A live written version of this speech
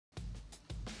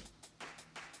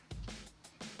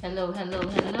Hello, hello,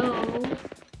 hello.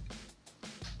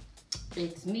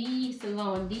 It's me,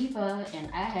 Salon Diva, and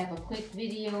I have a quick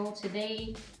video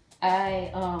today.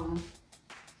 I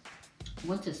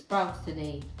went to Sprouts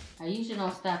today. I usually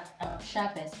don't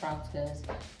shop at Sprouts because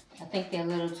I think they're a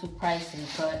little too pricey,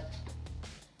 but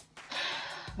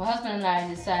my husband and I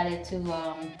decided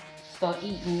to start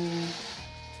eating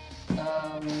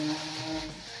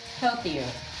healthier.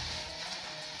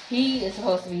 He is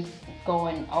supposed to be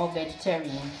going all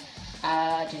vegetarian.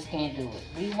 I just can't do it.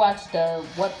 We watched the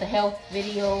What the Health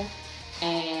video,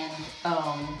 and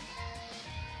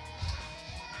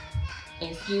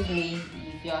excuse me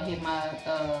if y'all hear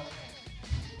my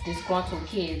disgruntled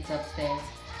kids upstairs.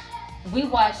 We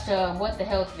watched What the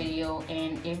Health video,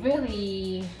 and it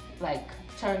really like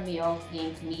turned me off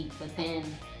getting meat, but then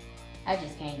I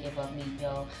just can't give up meat,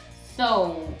 y'all.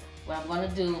 So what I'm gonna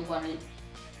do, I'm gonna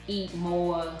eat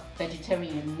more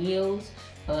vegetarian meals,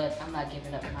 but I'm not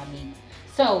giving up my meat.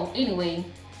 So anyway,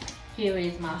 here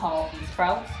is my haul from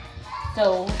Sprouts.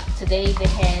 So today they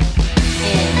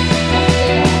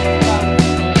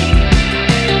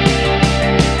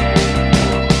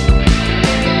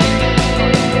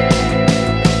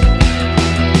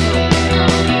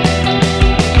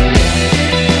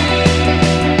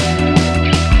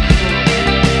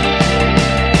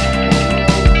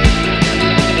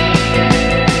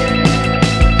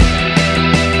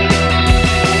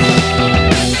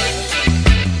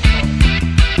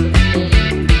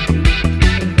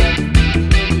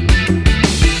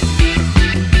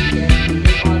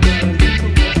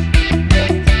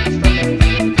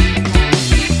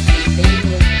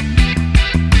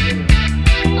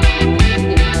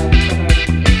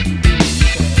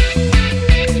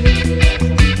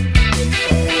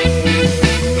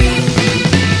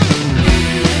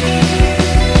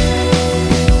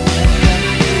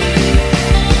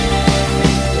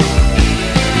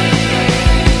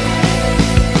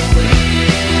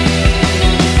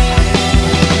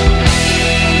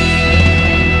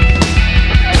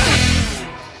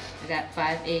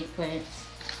eggplants,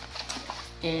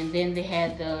 and then they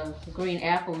had the green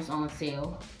apples on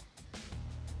sale,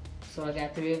 so I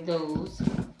got 3 of those.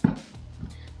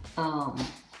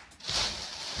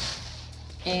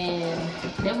 And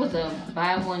there was a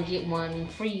buy one get one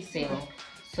free sale,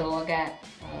 so I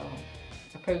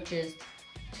purchased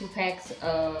 2 packs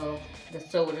of the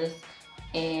sodas,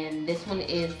 and this one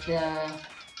is the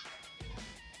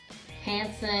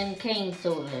Hanson cane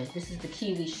soda. This is the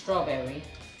kiwi strawberry.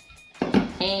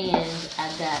 And I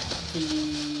got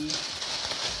the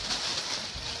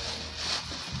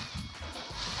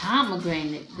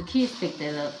pomegranate. The kids picked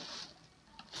that up.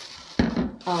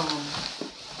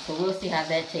 So we'll see how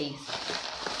that tastes.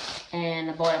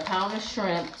 And I bought a pound of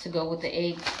shrimp to go with the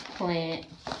eggplant.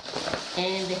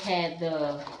 And they had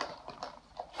the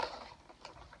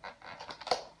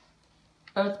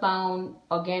Earthbound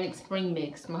Organic Spring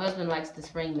Mix. My husband likes the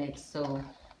spring mix, so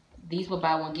these will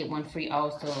buy one get one free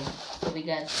also. So we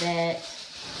got that,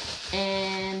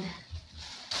 and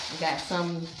we got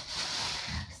some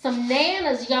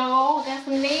nanas, y'all. Got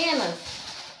some nanas.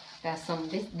 Got some.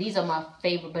 These are my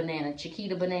favorite banana,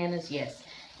 Chiquita bananas. Yes,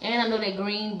 and I know they're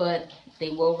green, but they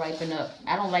will ripen up.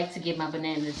 I don't like to get my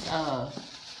bananas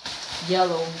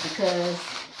yellow, because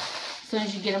as soon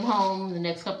as you get them home, the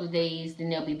next couple of days, then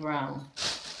they'll be brown.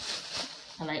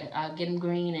 I'll get them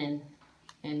green,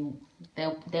 and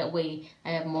that way I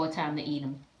have more time to eat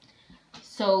them.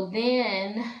 So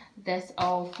then that's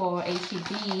all for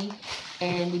HEB,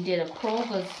 and we did a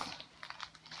Kroger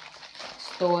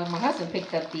store. My husband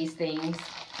picked up these things: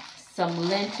 some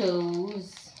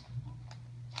lentils,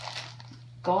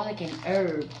 garlic and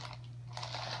herb.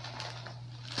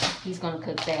 He's gonna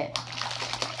cook that.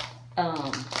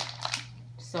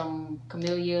 Some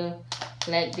camellia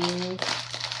black beans.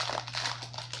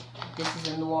 This is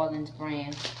a New Orleans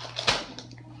brand.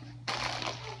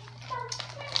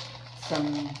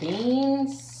 Some bean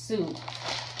soup.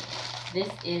 This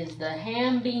is the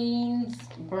Ham Beans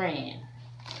brand.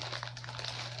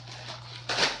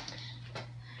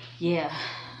 Yeah.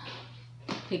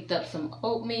 Picked up some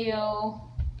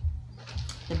oatmeal.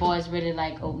 The boys really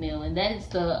like oatmeal, and that is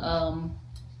the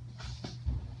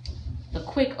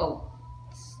quick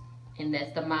oats, and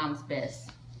that's the Mom's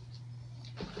Best.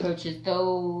 Purchased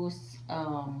those.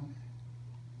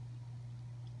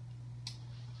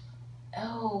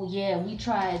 Oh yeah,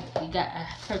 I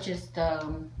purchased 2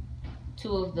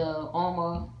 of the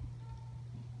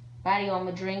body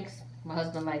armor drinks. My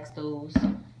husband likes those.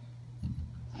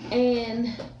 And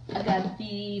I got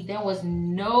there was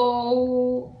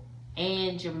no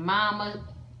Aunt Jemima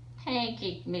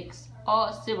pancake mix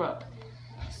or syrup.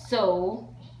 So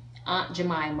Aunt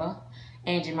Jemima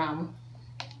and Jemima.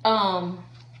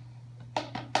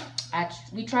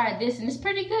 We tried this and it's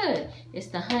pretty good. It's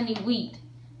the honey wheat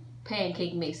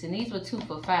pancake mix, and these were 2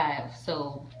 for $5,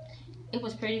 so it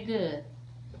was pretty good.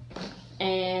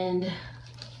 And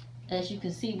as you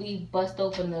can see, we bust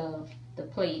open the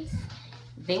plates.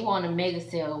 They were on a mega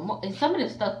sale, and some of the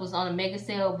stuff was on a mega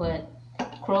sale, but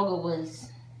Kroger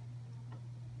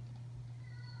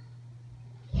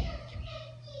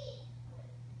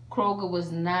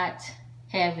was not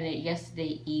having it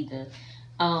yesterday either.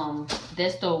 Their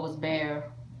store was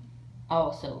bare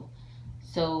also,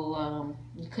 so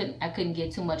I couldn't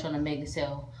get too much on a mega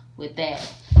sale with that.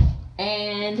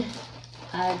 And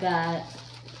I got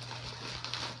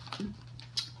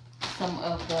some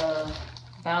of the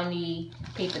Bounty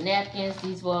paper napkins.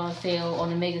 These were on sale, on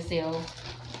the mega sale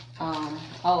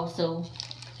also.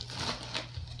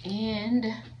 And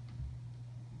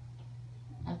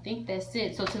I think that's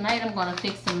it. So tonight I'm gonna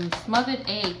fix some smothered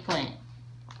eggplant.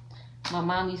 My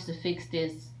mom used to fix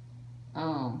this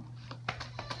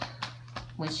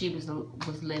when she was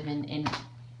living, and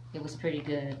it was pretty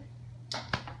good.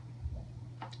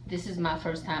 This is my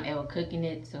first time ever cooking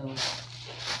it, so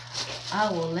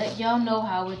I will let y'all know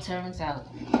how it turns out.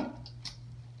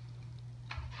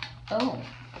 Oh,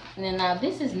 and now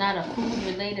this is not a food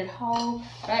related haul,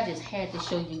 but I just had to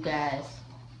show you guys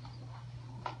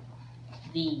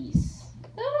these.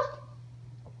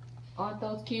 Aren't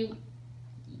those cute?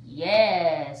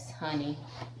 Yes, honey.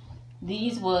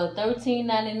 These were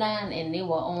 $13.99 and they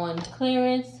were on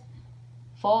clearance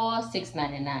for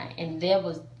 $6.99. And there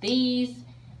was these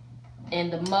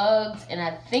and the mugs and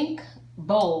I think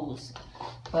bowls.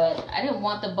 But I didn't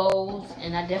want the bowls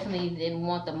and I definitely didn't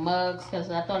want the mugs, because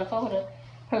I thought if I would have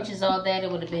purchased all that,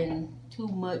 it would have been too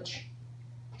much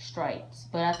stripes.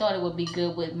 But I thought it would be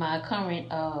good with my current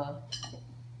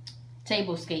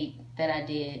tablescape that I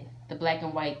did, the black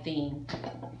and white theme.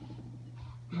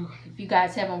 If you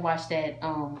guys haven't watched that,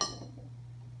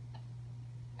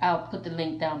 I'll put the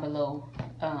link down below.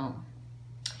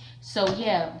 So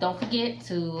yeah, don't forget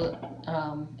to,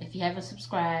 if you haven't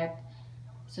subscribe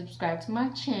to my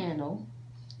channel.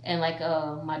 And like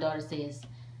my daughter says,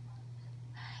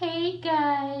 hey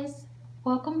guys,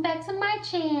 welcome back to my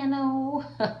channel.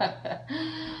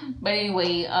 But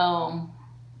anyway,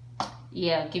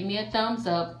 yeah, give me a thumbs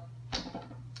up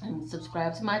and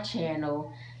subscribe to my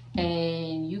channel.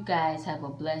 And you guys have a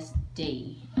blessed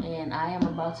day. And I am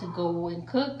about to go and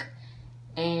cook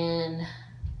and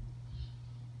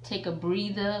take a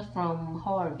breather from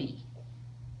Harvey.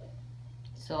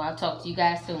 So I'll talk to you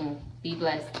guys soon. Be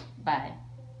blessed. Bye.